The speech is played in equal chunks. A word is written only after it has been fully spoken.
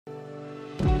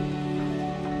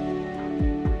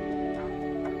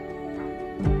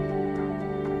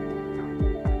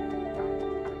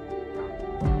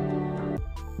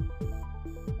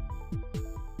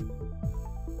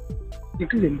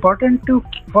it is important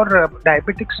for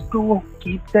diabetics to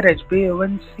keep their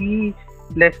HbA1c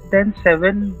less than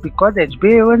 7 because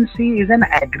HbA1c is an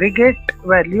aggregate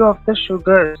value of the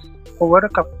sugars over a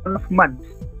couple of months.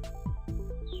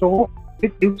 So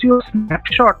it gives you a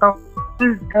snapshot of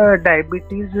the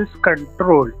diabetes is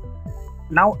controlled.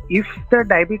 Now, if the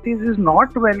diabetes is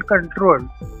not well controlled,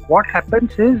 what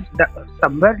happens is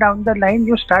somewhere down the line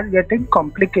you start getting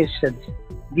complications.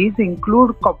 These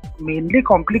include mainly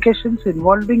complications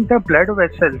involving the blood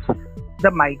vessels, the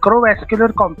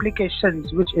microvascular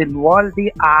complications which involve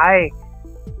the eye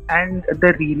and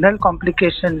the renal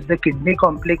complications, the kidney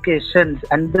complications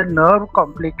and the nerve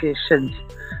complications,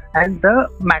 and the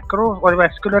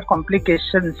macrovascular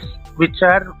complications which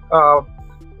are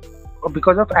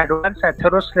because of advanced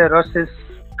atherosclerosis,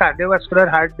 cardiovascular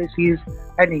heart disease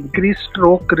and increased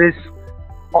stroke risk.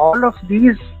 All of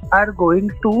these are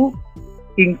going to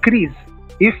increase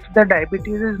if the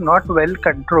diabetes is not well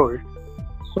controlled.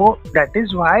 So that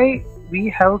is why we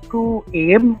have to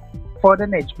aim for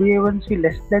an HbA1c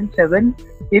less than 7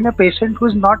 in a patient who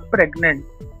is not pregnant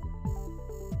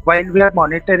while we are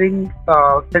monitoring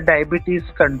the diabetes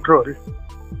control.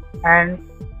 And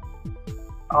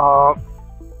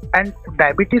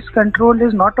diabetes control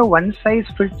is not a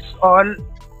one-size-fits-all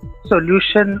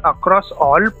solution across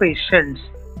all patients.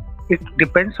 It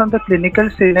depends on the clinical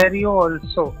scenario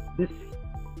also.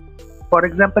 For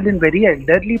example, in very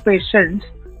elderly patients,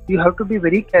 you have to be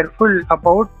very careful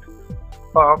about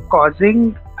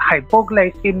causing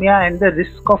hypoglycemia and the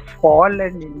risk of fall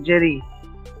and injury.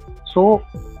 So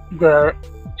the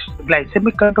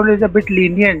glycemic control is a bit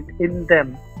lenient in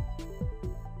them.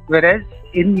 Whereas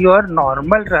in your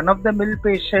normal run-of-the-mill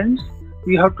patients,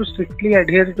 we have to strictly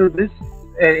adhere to this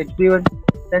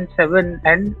HbA1c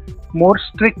and more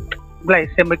strict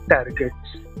glycemic targets.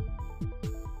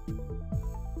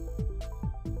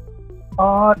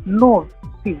 No,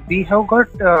 see, we have got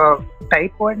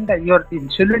type 1, your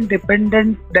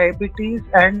insulin-dependent diabetes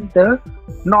and the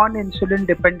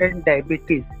non-insulin-dependent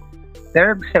diabetes.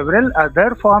 There are several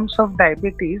other forms of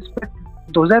diabetes, but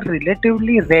those are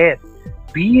relatively rare.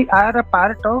 We are a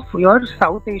part of your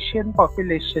South Asian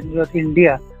population, your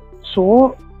India.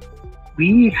 So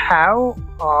we have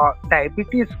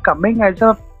diabetes coming as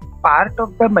a part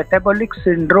of the metabolic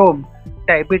syndrome.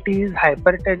 Diabetes,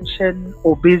 hypertension,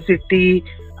 obesity,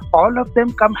 all of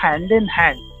them come hand in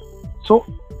hand. So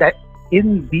that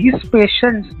in these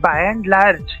patients, by and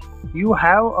large, you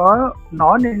have a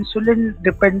non-insulin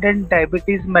dependent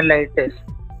diabetes mellitus.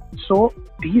 So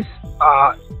these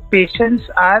patients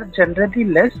are generally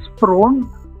less prone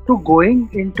to going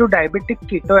into diabetic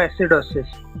ketoacidosis.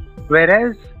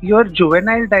 Whereas your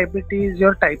juvenile diabetes,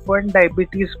 your type 1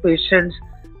 diabetes patients,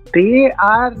 they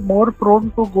are more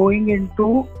prone to going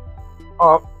into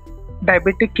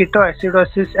diabetic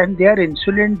ketoacidosis, and they are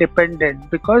insulin dependent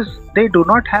because they do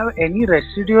not have any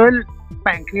residual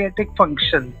pancreatic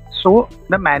function. So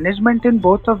the management in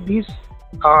both of these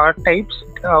types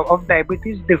of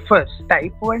diabetes differs.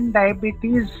 Type 1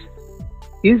 diabetes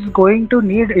is going to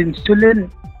need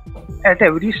insulin at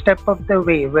every step of the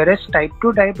way, whereas type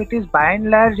 2 diabetes, by and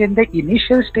large, in the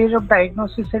initial stage of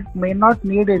diagnosis, it may not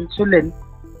need insulin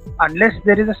unless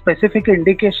there is a specific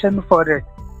indication for it,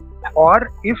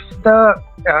 or if the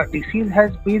disease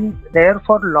has been there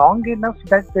for long enough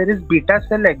that there is beta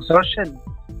cell exhaustion,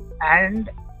 and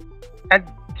at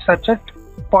such a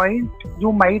point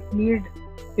you might need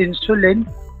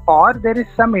insulin, or there is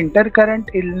some intercurrent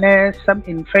illness, some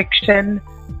infection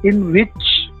in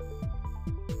which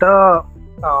the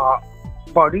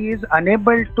body is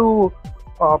unable to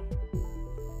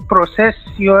process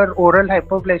your oral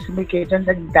hypoglycemic agent,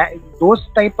 and those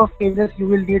type of cases you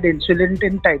will need insulin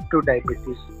in type 2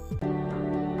 diabetes.